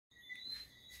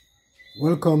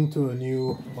Welcome to a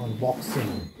new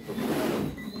unboxing.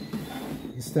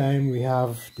 This time we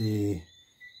have the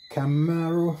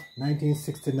Camaro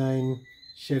 1969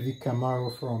 Chevy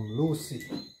Camaro from Losi.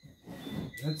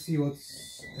 Let's see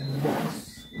what's in the box.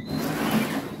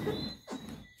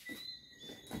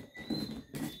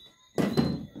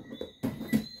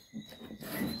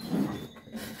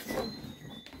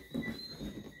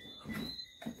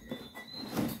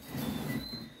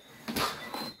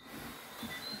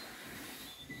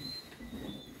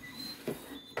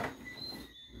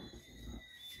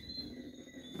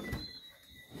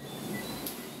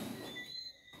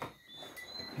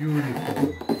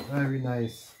 Beautiful, very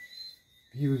nice,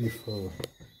 beautiful.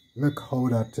 Look how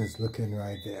that is looking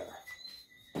right there.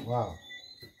 Wow,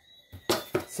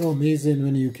 so amazing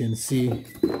when you can see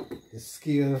the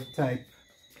scale type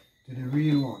to the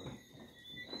real one.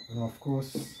 And of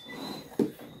course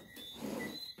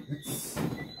it's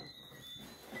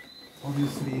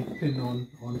obviously pinned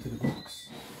onto the box.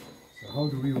 So how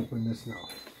do we open this now?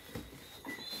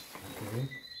 Okay,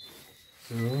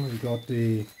 so we got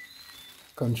the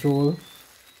control.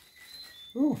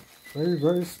 Oh,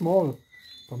 very small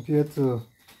compared to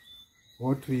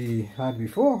what we had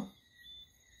before.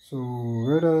 So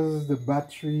where does the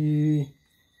battery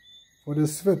for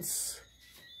this fits?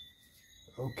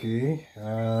 Okay,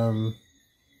 well,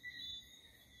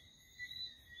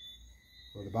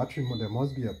 the battery, there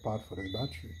must be a part for this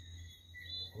battery.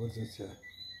 What's this here?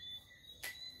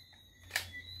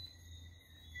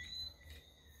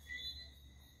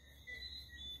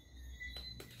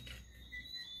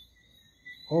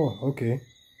 Oh, okay.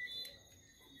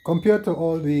 Compared to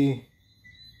all the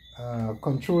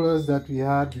controllers that we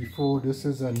had before, this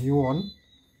is a new one.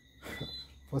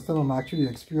 First time I'm actually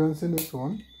experiencing this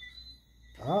one.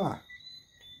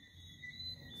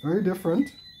 Very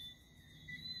different,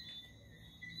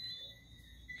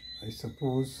 I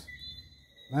suppose.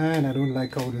 Man, I don't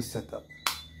like how this is set up.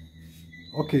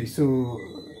 Okay, so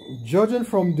judging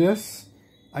from this,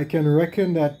 I can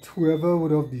reckon that whoever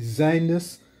would have designed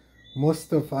this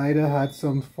must have either had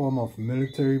some form of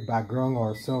military background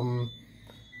or some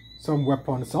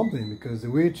weapon, something, because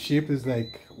the way it's shaped is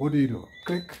like, what do?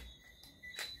 Click,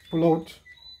 pull out,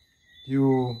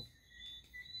 you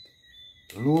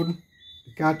load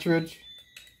the cartridge,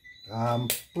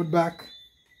 put back,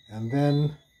 and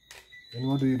then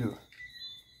what do?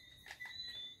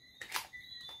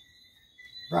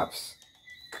 Wraps.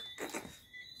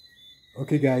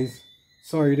 Okay guys,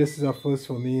 sorry, this is a first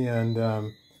for me,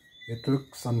 and it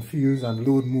looks unfused and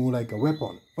load more like a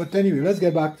weapon. But anyway, let's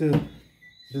get back to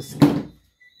this.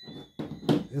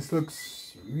 This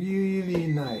looks really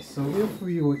nice. So if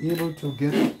we were able to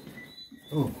get,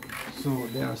 oh, so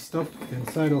there are stuff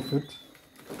inside of it.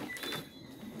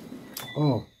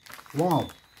 Oh, wow.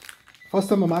 First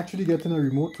time I'm actually getting a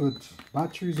remote with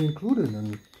batteries included,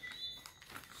 and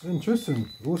it's interesting.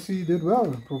 Losi did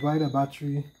well, provide a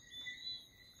battery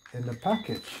in the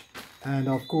package. And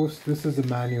of course this is a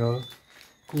manual.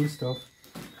 Cool stuff.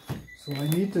 So I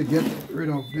need to get rid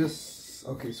of this.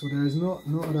 Okay, so there is no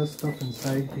other stuff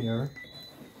inside here.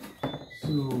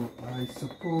 So I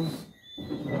suppose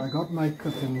I got my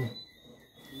cutting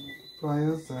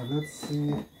pliers. Let's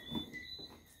see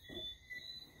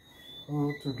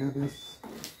how to get this.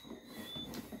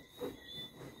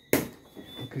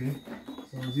 Okay,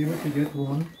 so I was able to get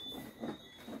one.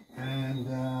 And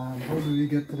how do we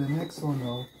get to the next one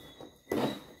now?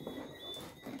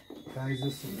 Guys,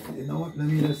 this is, you know what, let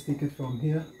me just take it from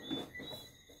here.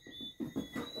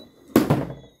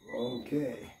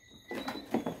 Okay,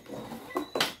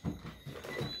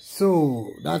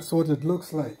 so that's what it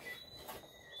looks like.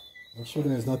 I'm sure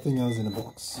there's nothing else in the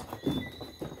box.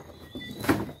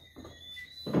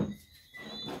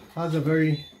 Has a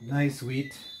very nice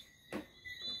weight.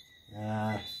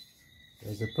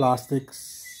 There's the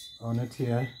plastics on it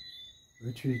here,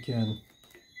 which we can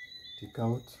take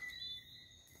out.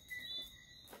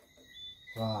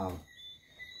 Wow,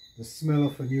 the smell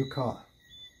of a new car.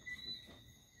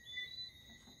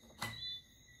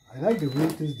 I like the way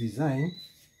it is designed.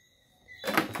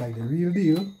 It's like the real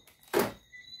deal.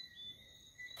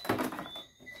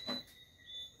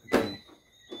 Okay,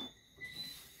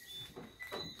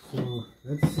 so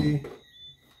let's see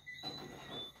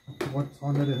what's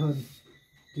under the hood.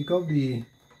 Take out the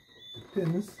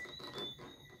pins.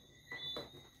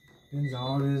 Pins are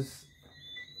always,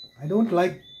 I don't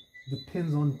like the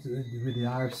pins on with the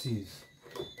RCs.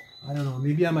 I don't know,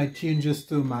 maybe I might change this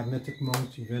to magnetic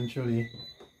mount eventually,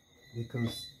 because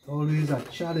it's always a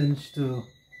challenge to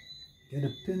get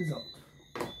the pins out.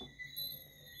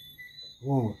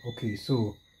 Whoa, okay,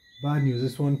 so bad news,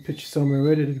 this one pitched somewhere.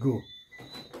 Where did it go?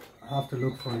 have to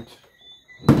look for it.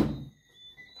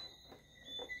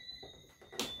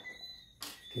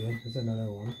 Okay, there's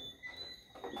another one.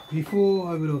 Before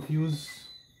I would have used,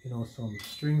 you know, some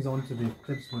strings onto the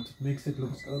clips, but it makes it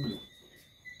look ugly.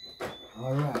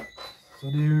 Alright, so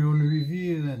they're on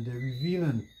reveal and they're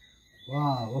revealing.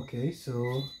 Wow, okay,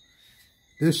 so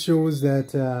this shows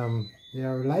that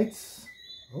there are lights.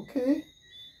 Okay,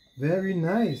 very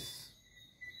nice.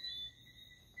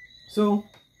 So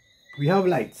we have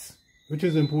lights, which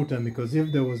is important because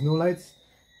if there was no lights,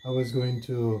 I was going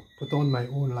to put on my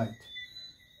own light.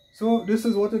 So this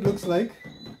is what it looks like.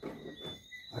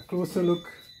 A closer look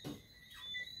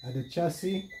at the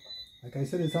chassis. Like I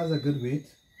said, it has a good weight.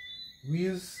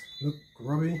 Wheels look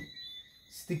rubby,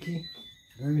 sticky,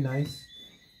 very nice.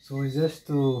 So it's just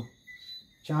to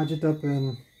charge it up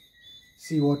and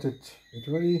see what it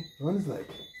really runs like.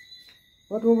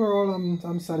 But overall,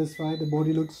 I'm satisfied. The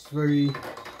body looks very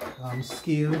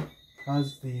scaled.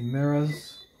 Has the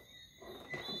mirrors.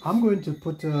 I'm going to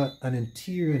put an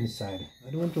interior inside.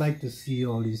 I don't like to see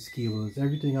all these cables.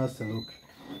 Everything has to look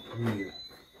real.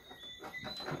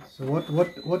 So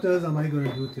what else am I going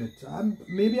to do to it?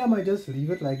 Maybe I might just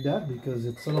leave it like that because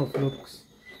it sort of looks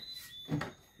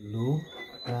low.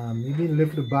 Maybe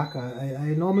lift the back.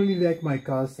 I normally like my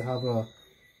cars to have a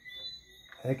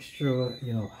extra,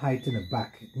 you know, height in the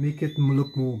back. Make it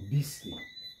look more beastly.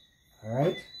 All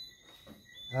right.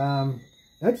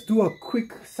 Let's do a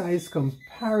quick size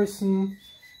comparison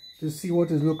to see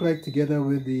what it look like together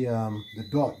with the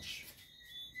Dodge.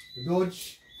 The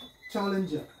Dodge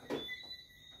Challenger.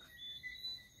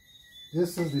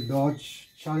 This is the Dodge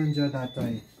Challenger that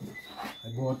I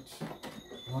bought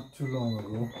not too long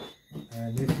ago.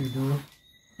 And if we do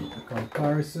a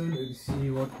comparison, we'll see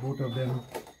what both of them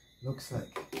looks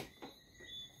like.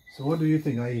 So what do you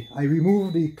think? I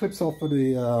removed the clips off of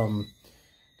the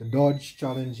Dodge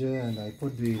Challenger and I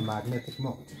put the magnetic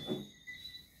mount.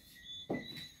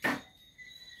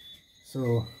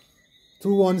 So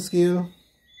 2:1 scale,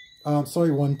 sorry,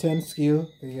 1:10 scale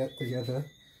they get together.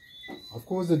 Of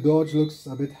course the Dodge looks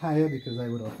a bit higher because I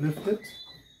would uplift it.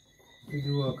 If we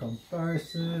do a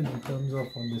comparison, it comes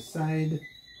off on the side.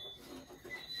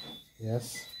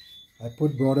 Yes, I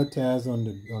put broader tires on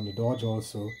the Dodge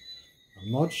also.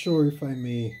 I'm not sure if I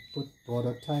may put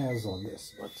broader tires on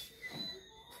this, but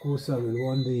of course I will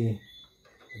want the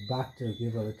back to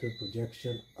give a little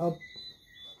projection up.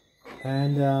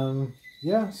 And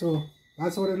yeah, so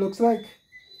that's what it looks like.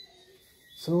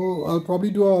 So I'll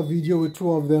probably do a video with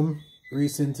two of them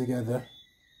racing together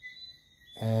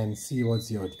and see what's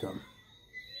the outcome.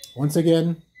 Once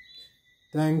again,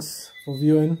 thanks for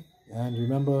viewing, and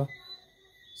remember,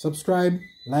 subscribe,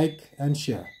 like and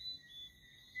share.